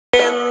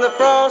In the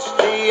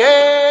frosty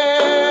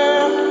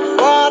air,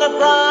 what a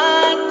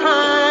bright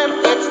time,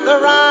 it's the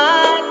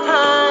right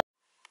time.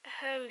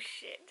 Oh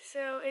shit,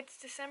 so it's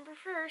December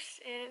 1st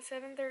and it's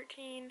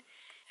 7:13.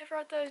 I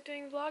forgot that I was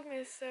doing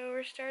Vlogmas, so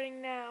we're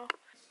starting now.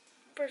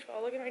 First of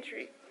all, look at my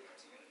tree.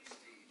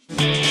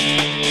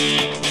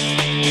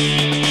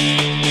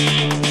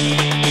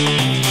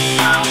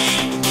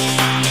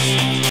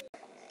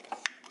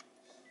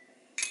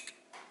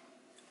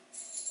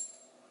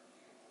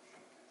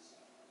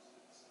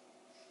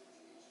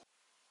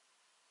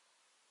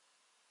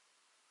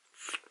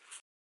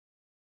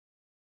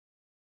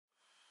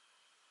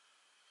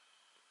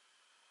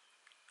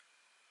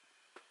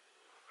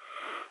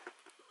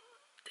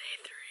 Day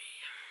 3.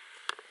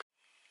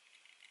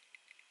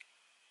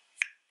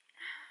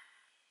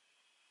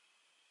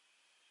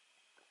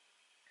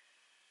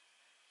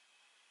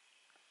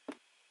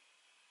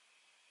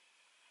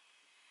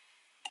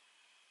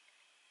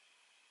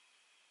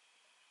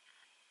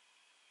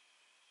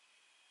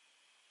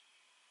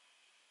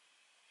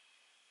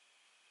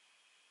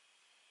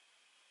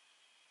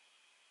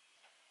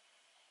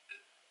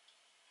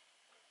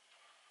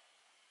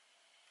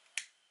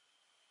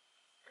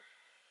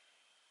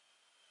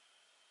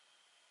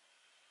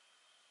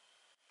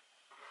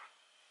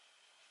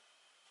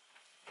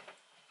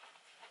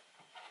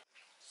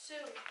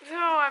 So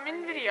I'm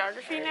in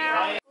videography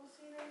now.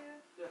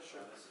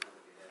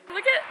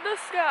 Look at the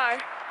sky.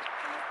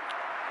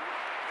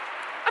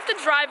 I have to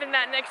drive in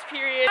that next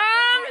period.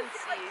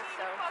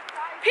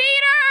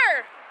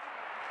 Peter!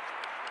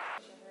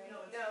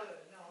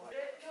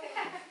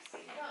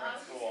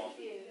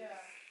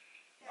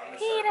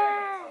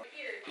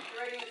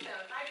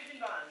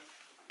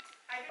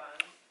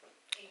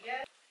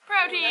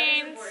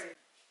 Proteins.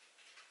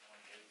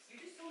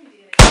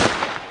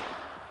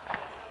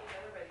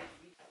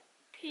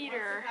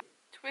 Peter.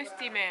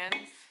 Twisty Mans.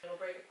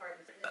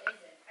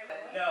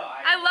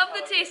 I love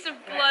the taste of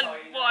blood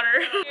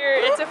water. Here,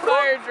 it's a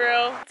fire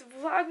drill. It's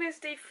Vlogmas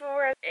day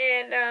 4,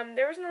 and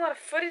there wasn't a lot of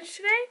footage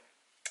today.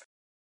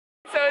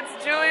 So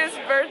it's Julia's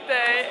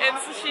birthday, and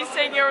so she's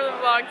taking over the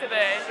vlog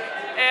today.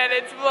 And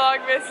it's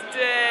Vlogmas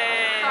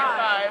day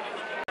 5.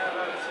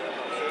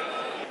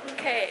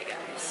 Okay,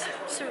 guys.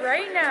 So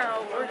right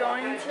now, we're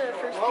going to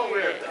first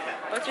period.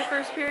 What's your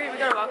first period? We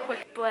gotta walk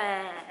quick.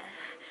 Blah.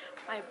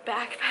 My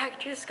backpack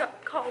just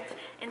got called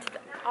into the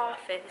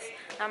office.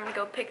 I'm gonna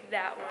go pick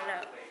that one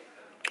up.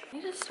 I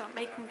need to stop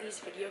making these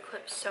video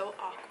clips so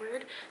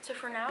awkward. So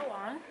from now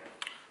on,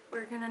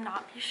 we're gonna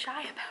not be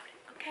shy about it,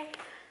 okay?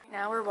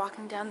 Now we're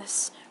walking down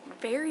this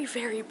very,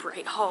 very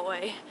bright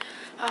hallway.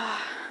 I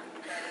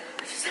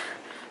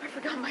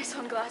forgot my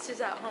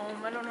sunglasses at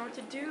home. I don't know what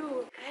to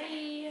do.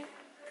 Hey,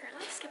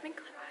 apparently skipping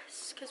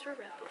class because we're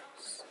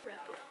rebels.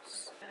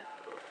 Rebels.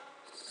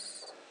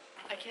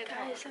 I can't talk.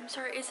 Guys, I'm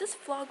sorry. Is this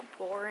vlog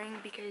boring?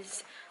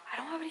 Because I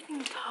don't have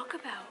anything to talk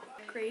about.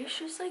 Grace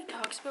just like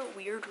talks about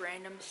weird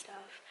random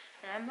stuff.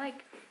 And I'm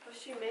like,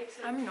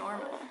 I'm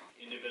normal.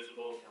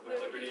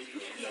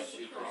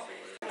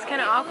 It's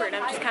kind of awkward.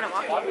 I'm just kind of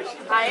walking.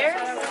 Higher?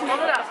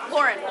 Hold it up.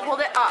 Lauren, hold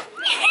it up.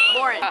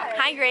 Lauren.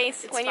 Hi,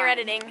 Grace. When you're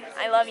editing.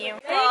 I love you.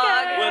 Hey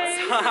guys.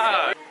 What's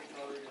up?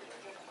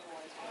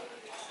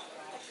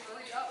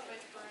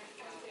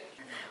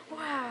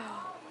 Wow.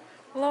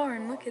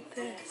 Lauren, look at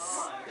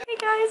this. Hey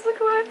guys, look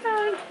what I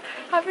found.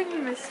 Haven't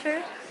you missed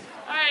her?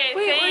 Alright,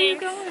 wait, thanks. Where are you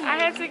going? I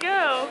have to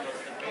go.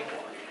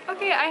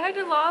 Okay, I had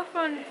a lot of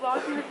fun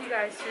vlogging with you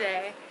guys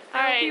today.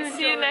 Alright,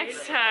 see you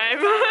next time.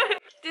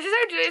 This is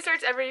how Julia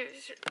starts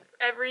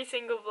every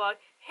single vlog.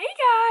 Hey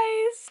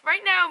guys!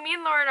 Right now, me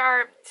and Lauren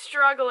are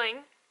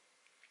struggling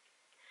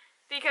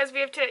because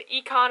we have to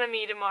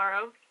economy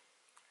tomorrow.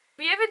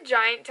 We have a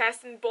giant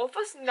test and both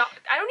of us I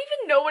don't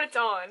even know what it's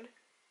on.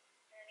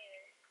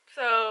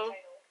 So,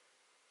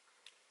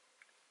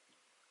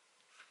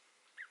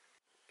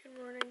 good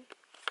morning.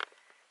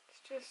 It's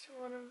just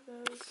one of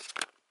those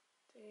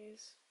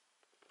days.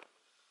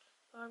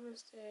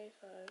 Vlogmas day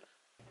 5.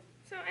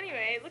 So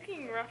anyway,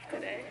 looking rough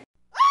today.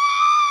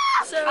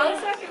 So,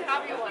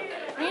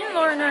 me and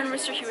Lauren are in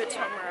Mr. Hewitt's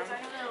homeroom,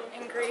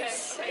 and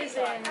Grace is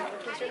in,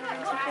 what is your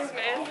name?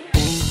 Smith.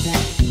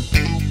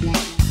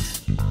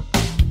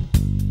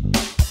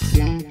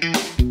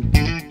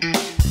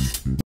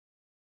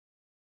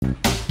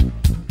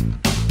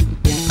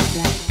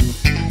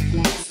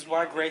 This is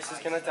why Grace is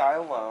gonna die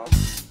alone.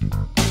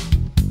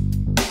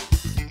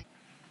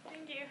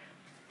 Thank you.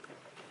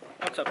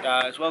 What's up,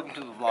 guys? Welcome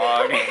to the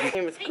vlog. My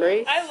name is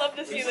Grace. I love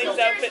the ceiling's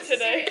outfit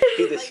today.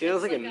 Dude, this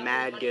feels like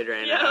mad good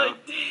right Yeah, now.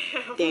 like,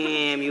 damn.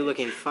 Damn, you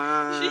looking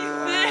fine. She's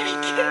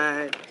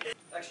thick.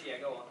 Actually, yeah,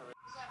 go on.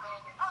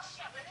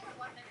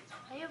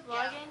 Are you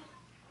vlogging?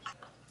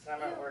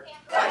 I'm at work.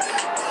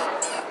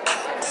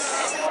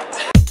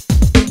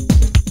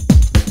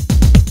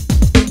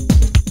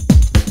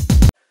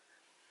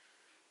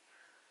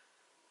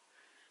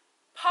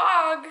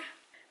 Pog!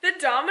 The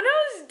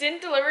Domino's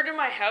didn't deliver to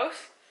my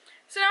house,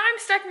 so now I'm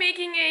stuck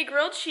making a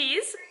grilled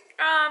cheese.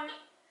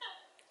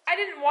 I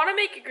didn't want to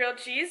make a grilled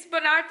cheese,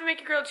 but now I have to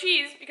make a grilled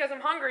cheese because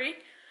I'm hungry.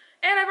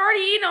 And I've already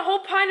eaten a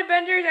whole pint of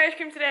Bender's ice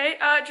cream today.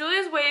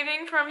 Julia's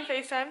waving from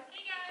FaceTime.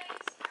 Hey guys,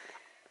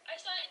 I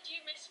saw it. Do you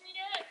miss me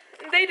yet?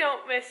 They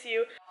don't miss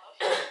you.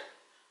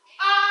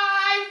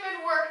 I've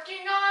been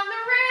working on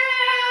the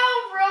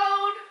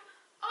railroad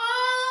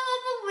all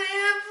the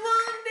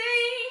livelong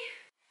day.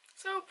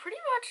 So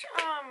pretty much,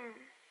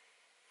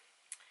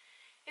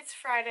 it's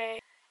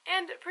Friday.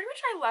 And pretty much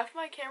I left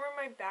my camera in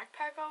my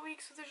backpack all week,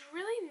 so there's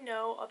really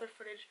no other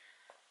footage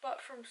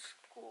but from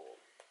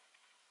school.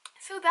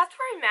 So that's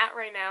where I'm at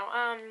right now.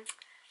 I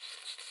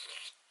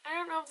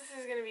don't know if this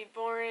is going to be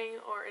boring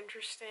or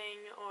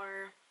interesting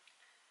or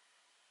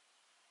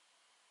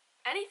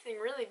anything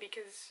really,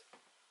 because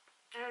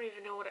I don't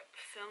even know what I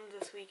filmed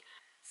this week.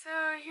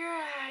 So here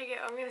I go.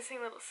 I'm going to sing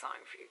a little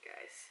song for you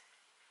guys.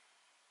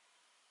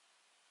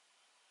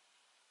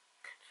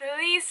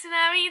 Feliz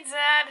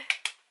Navidad.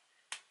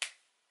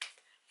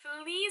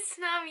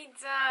 Feliz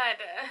Navidad.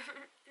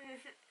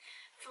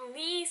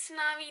 Feliz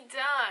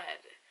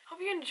Navidad. Hope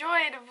you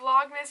enjoyed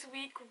Vlogmas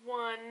week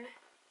 1.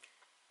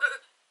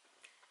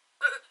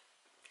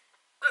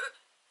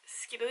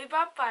 Skiddly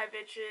bop bye,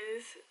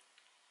 bitches.